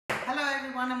Hello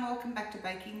everyone and welcome back to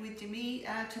Baking with Dimi.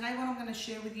 Today what I'm going to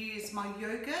share with you is my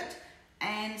yogurt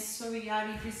and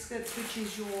Savoiardi biscuits, which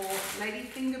is your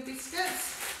ladyfinger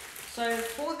biscuits. So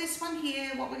for this one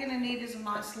here, what we're going to need is a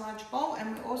nice large bowl,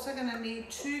 and we're also going to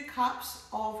need 2 cups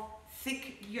of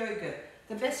thick yogurt.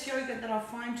 The best yogurt that I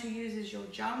find to use is your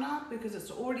JALNA because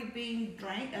it's already been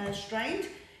strained.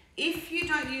 If you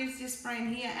don't use this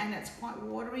brand here and it's quite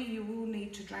watery, you will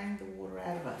need to drain the water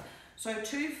out of it. So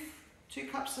 2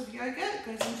 cups of yogurt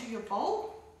goes into your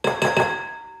bowl,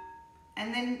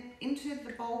 and then into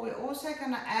the bowl we're also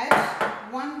going to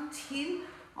add 1 tin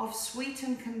of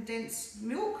sweetened condensed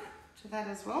milk to that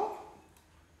as well.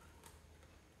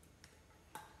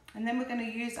 And then we're going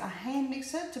to use a hand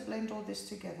mixer to blend all this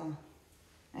together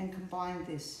and combine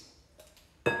this.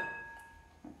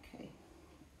 Okay.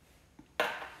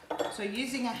 So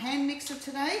using a hand mixer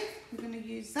today, we're going to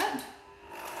use that.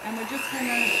 And we're just going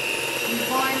to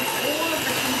combine all of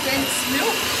the condensed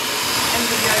milk and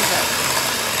the yogurt.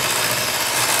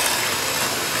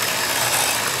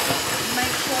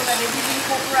 Make sure that it is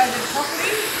incorporated properly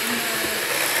in the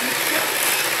mixture.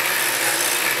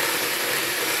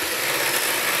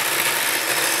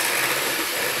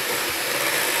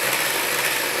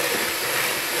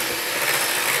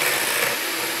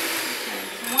 Okay,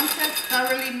 so once that's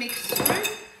thoroughly mixed through,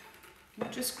 we'll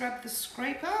just grab the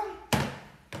scraper.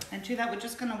 And to that, we're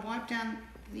just going to wipe down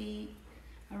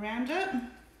around it.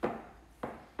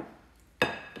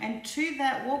 And to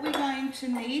that, what we're going to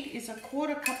need is a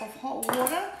 1/4 cup of hot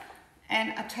water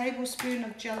and a tablespoon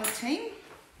of gelatine.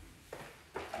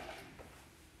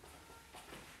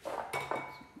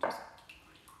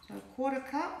 So a 1/4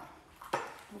 cup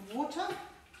of water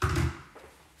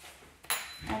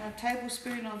and a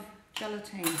tablespoon of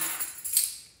gelatine.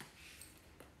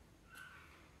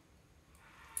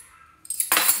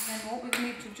 And what we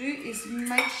need to do is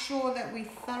make sure that we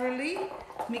thoroughly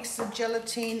mix the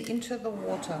gelatine into the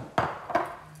water.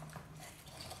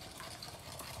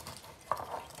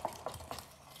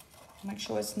 Make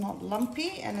sure it's not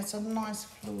lumpy and it's a nice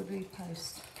fluidy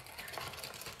paste.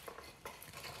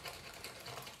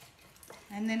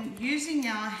 And then using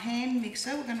our hand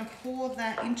mixer, we're going to pour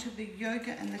that into the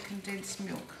yogurt and the condensed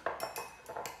milk.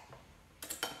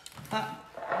 But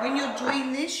when you're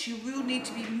doing this, you will need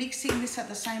to be mixing this at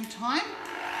the same time.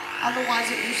 Otherwise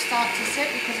it will start to set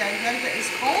because our yogurt is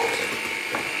cold.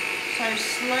 So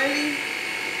slowly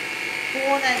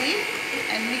pour that in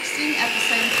and mixing at the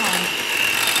same time.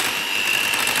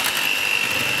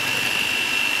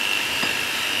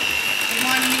 You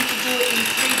might need to do it in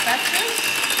 3 batches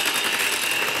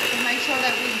to make sure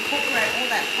that we incorporate all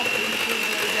that properly into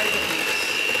the yogurt mix.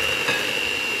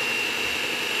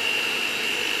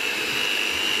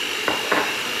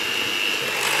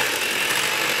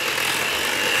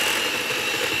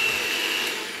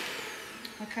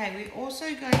 Okay, we're also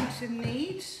going to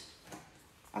need,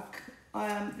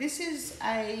 this is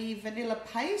a vanilla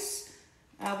paste,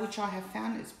 which I have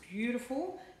found is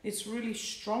beautiful. It's really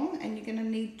strong, and you're going to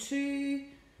need 2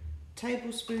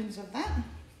 tablespoons of that.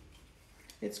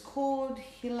 It's called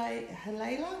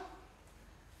Halala.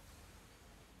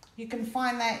 You can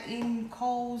find that in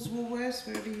Coles, Woolworths,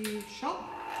 wherever you shop.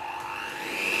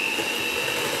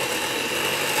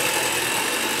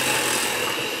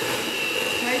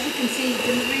 As you can see, you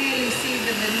can really see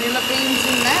the vanilla beans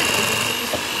in that. It's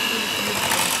just really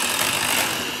beautiful.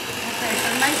 Okay, so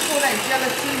make sure that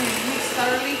gelatine is mixed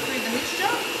thoroughly through the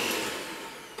mixture.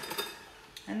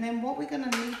 And then what we're going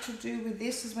to need to do with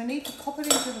this is we need to pop it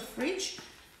into the fridge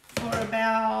for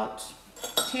about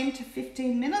 10 to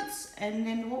 15 minutes. And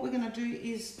then what we're going to do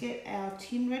is get our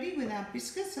tin ready with our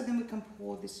biscuits, so then we can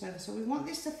pour this over. So we want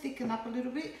this to thicken up a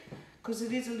little bit because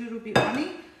it is a little bit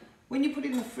runny. When you put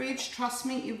it in the fridge, trust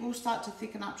me, it will start to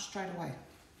thicken up straight away.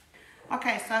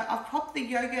 Okay, so I've popped the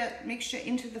yogurt mixture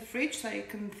into the fridge so it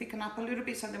can thicken up a little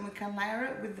bit, so then we can layer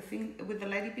it with the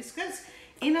lady biscuits.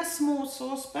 In a small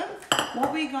saucepan,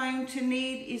 what we're going to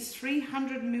need is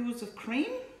 300 ml of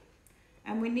cream,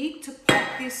 and we need to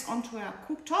pop this onto our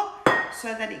cooktop so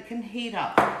that it can heat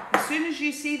up. As soon as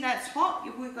you see that's hot,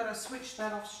 we've got to switch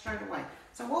that off straight away.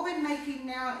 So what we're making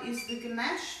now is the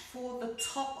ganache for the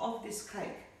top of this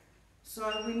cake. So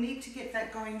we need to get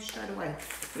that going straight away.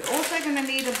 We're also going to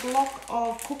need a block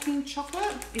of cooking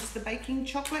chocolate. It's the baking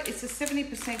chocolate. It's a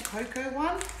 70% cocoa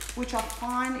one, which I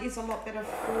find is a lot better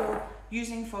for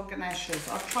using for ganashes.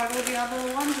 I've tried all the other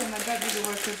ones and they don't really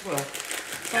work as well.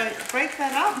 So break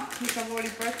that up, which I've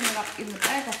already broken it up in the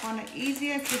bag. I find it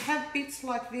easier. If you have bits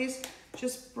like this,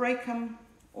 just break them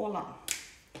all up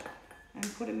and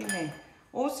put them in there.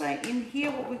 Also in here,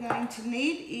 what we're going to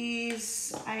need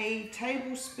is a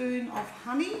tablespoon of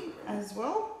honey as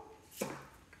well.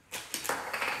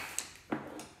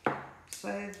 So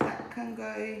that can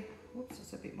go, whoops,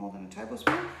 it's a bit more than a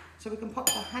tablespoon. So we can pop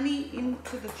the honey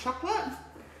into the chocolate,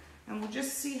 and we'll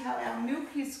just see how our milk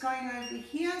is going over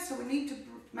here. So we need to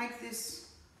make this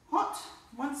hot.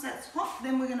 Once that's hot,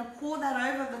 then we're going to pour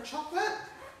that over the chocolate,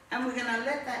 and we're going to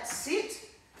let that sit,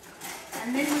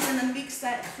 and then we're going to mix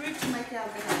that through to make our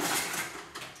ganache.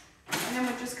 And then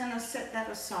we're just going to set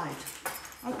that aside.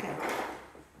 Okay,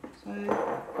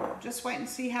 so just wait and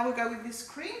see how we go with this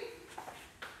cream.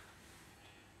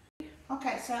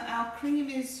 Okay, so our cream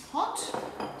is hot.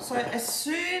 So as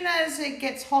soon as it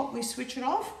gets hot, we switch it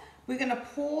off. We're going to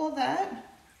pour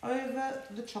that over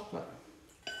the chocolate.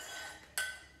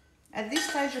 At this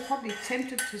stage, you're probably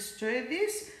tempted to stir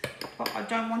this, but I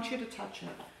don't want you to touch it.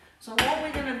 So what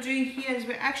we're going to do here is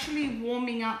we're actually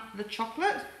warming up the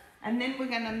chocolate, and then we're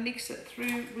going to mix it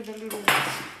through with a little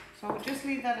whisk. So we'll just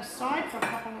leave that aside for a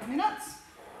couple of minutes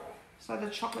so the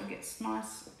chocolate gets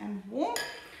nice and warm.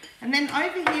 And then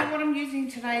over here, what I'm using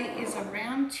today is a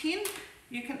round tin.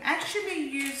 You can actually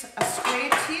use a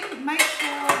square tin. Make sure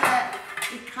that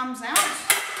it comes out.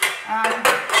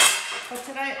 But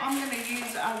today I'm going to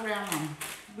use a round one,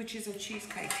 which is a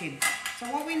cheesecake tin. So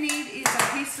what we need is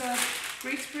a piece of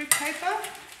greaseproof paper.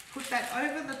 Put that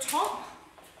over the top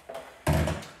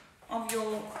of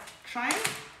your tray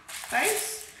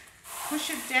base. Push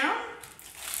it down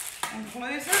and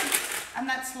close it, and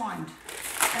that's lined.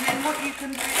 And then what you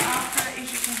can do after is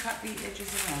you can cut the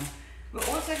edges around.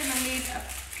 We're also going to need a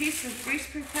piece of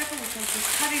greaseproof paper, which I've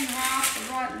just cut in half,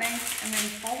 the right length, and then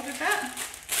folded that.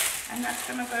 And that's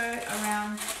going to go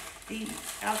around the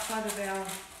outside of our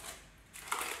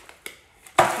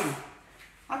tin.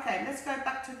 Okay, let's go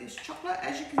back to this chocolate.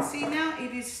 As you can see now,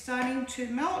 it is starting to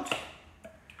melt.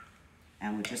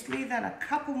 And we'll just leave that a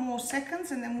couple more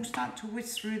seconds, and then we'll start to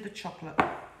whisk through the chocolate.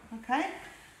 Okay?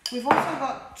 We've also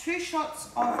got 2 shots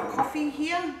of coffee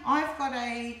here. I've got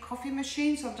a coffee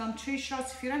machine, so I've done 2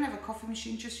 shots. If you don't have a coffee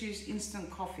machine, just use instant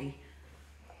coffee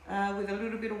with a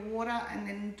little bit of water and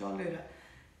then dilute it.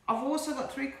 I've also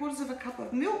got 3/4 of a cup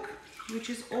of milk, which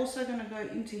is also going to go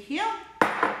into here.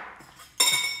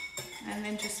 And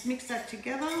then just mix that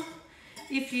together.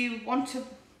 If you want to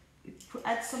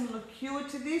add some liqueur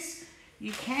to this,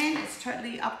 you can. It's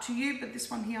totally up to you, but this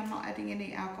one here, I'm not adding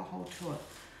any alcohol to it.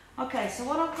 Okay, so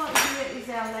what I've got here is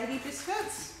our lady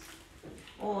biscuits,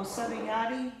 or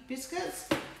Savoiardi biscuits.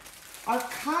 I've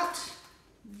cut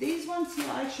these ones here.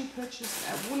 I actually purchased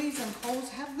at Woolies, and Coles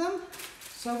have them.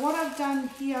 So what I've done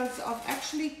here is I've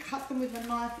actually cut them with a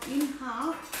knife in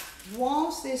half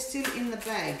whilst they're still in the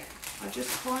bag. I just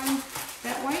find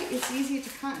that way it's easier to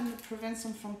cut, and it prevents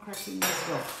them from cracking as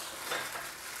well.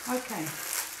 Okay,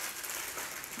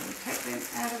 so we'll take them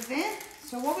out of there.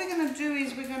 So what we're going to do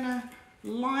is we're going to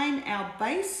line our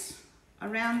base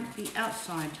around the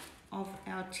outside of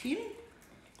our tin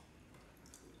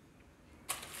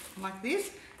like this,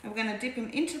 and we're going to dip them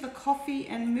into the coffee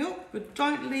and milk, but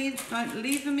don't leave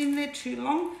them in there too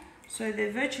long, so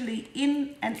they're virtually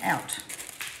in and out.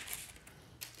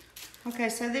 Okay,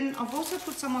 so then I've also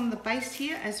put some on the base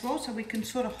here as well, so we can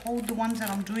sort of hold the ones that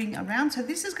I'm doing around. So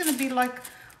this is going to be like,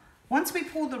 once we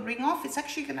pull the ring off, it's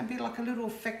actually going to be like a little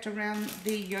effect around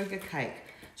the yogurt cake.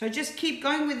 So just keep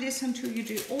going with this until you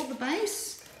do all the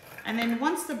base. And then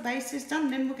once the base is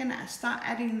done, then we're going to start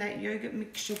adding that yogurt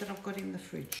mixture that I've got in the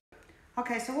fridge.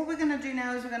 Okay, so what we're going to do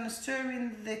now is we're going to stir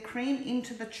in the cream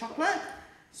into the chocolate.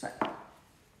 So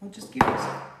I'll just give you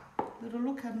a little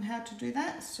look on how to do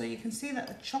that. So you can see that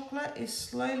the chocolate is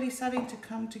slowly starting to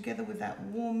come together with that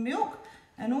warm milk.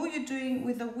 And all you're doing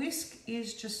with a whisk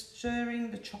is just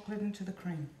stirring the chocolate into the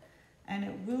cream. And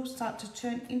it will start to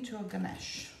turn into a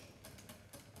ganache.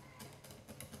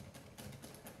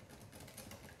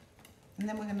 And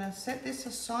then we're going to set this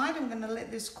aside, and we're going to let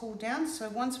this cool down. So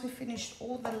once we've finished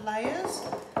all the layers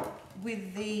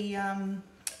with the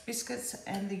biscuits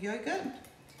and the yogurt,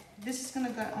 this is going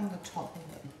to go on the top of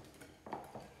it.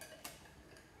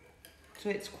 So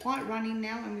it's quite runny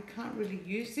now, and we can't really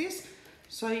use this.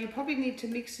 So you probably need to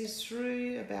mix this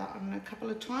through about, I don't know, a couple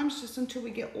of times, just until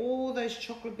we get all those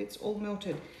chocolate bits all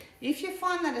melted. If you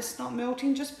find that it's not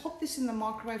melting, just pop this in the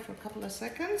microwave for a couple of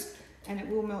seconds, and it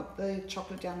will melt the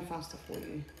chocolate down faster for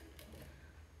you.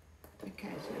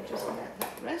 Okay, so we'll just let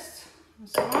that rest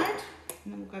aside,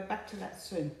 and then we'll go back to that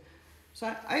soon.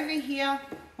 So over here,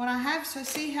 what I have, so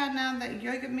see how now that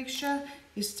yogurt mixture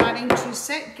is starting to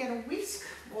set. Get a whisk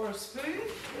or a spoon,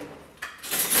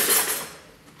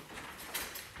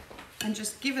 and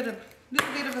just give it a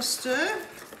little bit of a stir,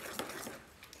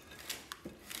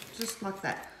 just like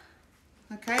that.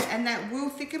 Okay, and that will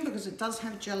thicken because it does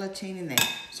have gelatine in there.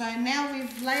 So now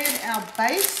we've layered our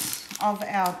base of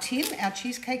our tin, our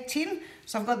cheesecake tin.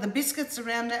 So I've got the biscuits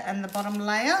around it and the bottom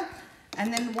layer.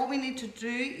 And then what we need to do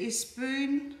is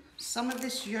spoon some of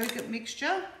this yogurt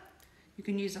mixture. You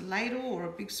can use a ladle or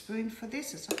a big spoon for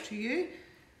this, it's up to you.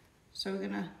 So we're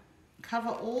gonna cover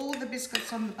all the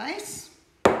biscuits on the base.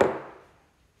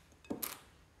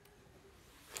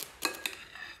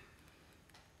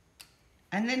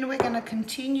 And then we're gonna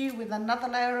continue with another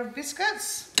layer of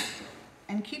biscuits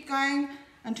and keep going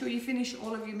until you finish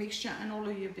all of your mixture and all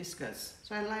of your biscuits.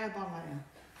 So layer by layer.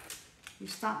 You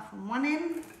start from one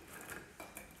end,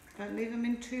 don't leave them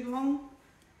in too long.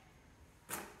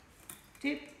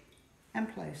 Dip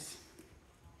and place.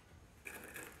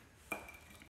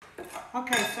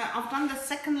 Okay, so I've done the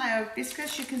second layer of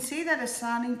biscuits. You can see that it's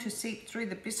starting to seep through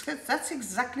the biscuits. That's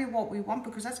exactly what we want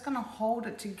because that's going to hold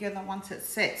it together once it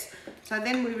sets. So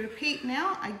then we repeat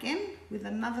now again with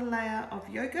another layer of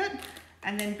yogurt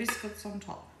and then biscuits on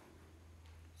top.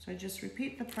 So just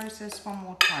repeat the process one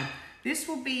more time. This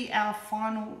will be our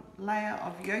final layer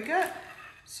of yogurt.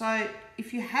 So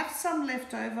if you have some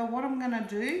left over, what I'm going to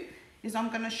do is I'm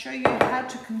going to show you how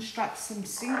to construct some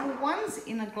single ones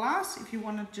in a glass if you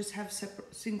want to just have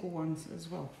separate single ones as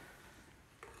well.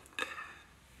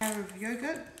 Layer of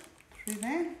yogurt through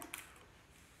there.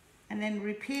 And then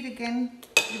repeat again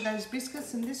with those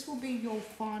biscuits, and this will be your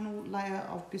final layer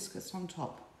of biscuits on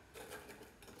top.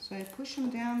 So push them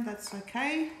down, that's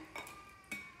okay.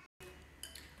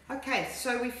 Okay,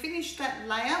 so we finished that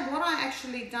layer. What I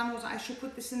actually done was I actually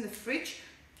put this in the fridge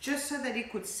just so that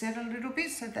it could set a little bit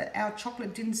so that our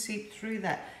chocolate didn't seep through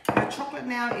that. Our chocolate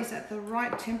now is at the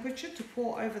right temperature to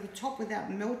pour over the top without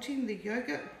melting the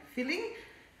yogurt filling.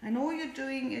 And all you're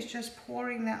doing is just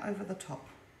pouring that over the top.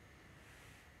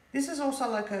 This is also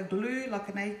like a glue, like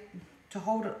an egg to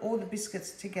hold all the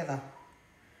biscuits together.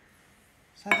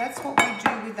 So that's what we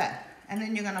do with that. And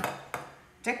then you're gonna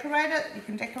decorate it. You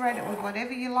can decorate it with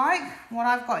whatever you like. What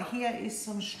I've got here is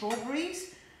some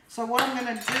strawberries. So what I'm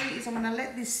going to do is I'm going to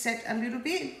let this set a little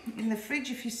bit in the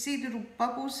fridge. If you see little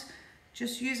bubbles,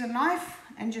 just use a knife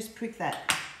and just prick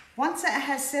that. Once it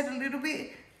has set a little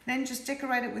bit, then just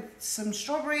decorate it with some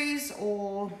strawberries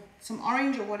or some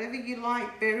orange or whatever you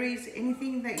like, berries,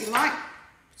 anything that you like.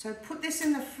 So put this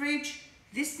in the fridge.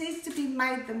 This needs to be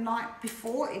made the night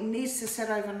before. It needs to set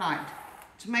overnight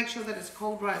to make sure that it's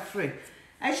cold right through.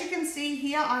 As you can see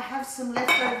here, I have some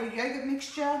leftover yogurt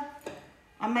mixture.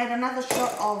 I made another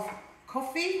shot of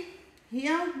coffee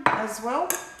here as well.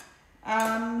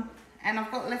 And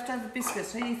I've got leftover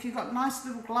biscuits. So if you've got nice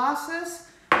little glasses,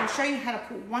 I'll show you how to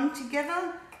put one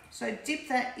together. So dip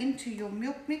that into your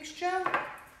milk mixture.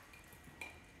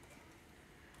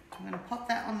 I'm going to pop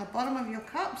that on the bottom of your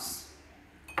cups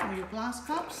or your glass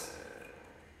cups.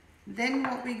 Then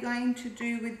what we're going to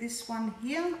do with this one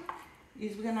here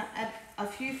is we're going to add a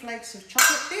few flakes of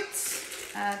chocolate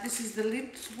bits. This is the lid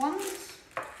ones.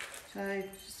 So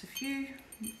just a few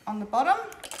on the bottom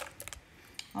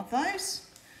of those.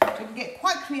 So you can get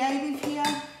quite creative here.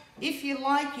 If you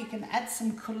like, you can add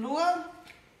some Kahlua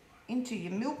into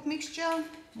your milk mixture.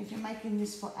 If you're making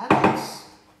this for adults,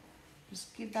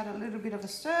 just give that a little bit of a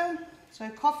stir. So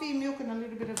coffee, milk and a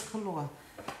little bit of Kahlua.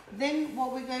 Then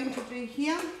what we're going to do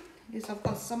here is I've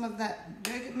got some of that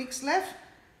yogurt mix left.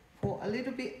 Pour a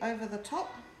little bit over the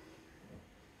top.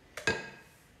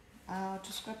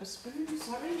 Just grab a spoon,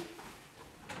 sorry.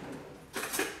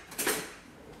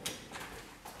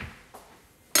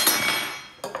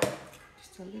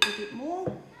 Just a little bit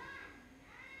more.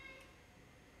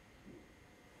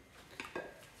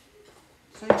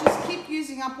 So just keep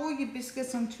using up all your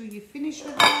biscuits until you finish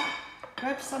with that.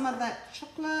 Grab some of that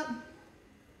chocolate.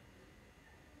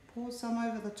 Pour some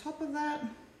over the top of that.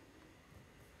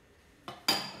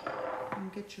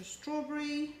 And get your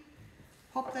strawberry.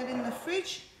 Pop that in the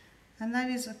fridge. And that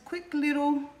is a quick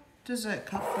little dessert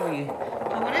cup for you.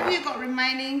 Now whatever you've got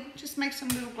remaining, just make some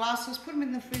little glasses, put them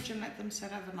in the fridge and let them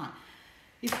set overnight.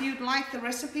 If you'd like the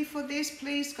recipe for this,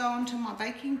 please go onto my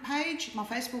baking page, my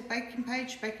Facebook baking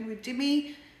page, Baking with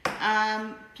Dimi.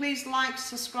 Please like,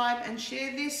 subscribe and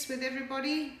share this with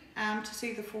everybody to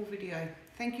see the full video.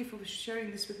 Thank you for sharing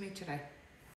this with me today.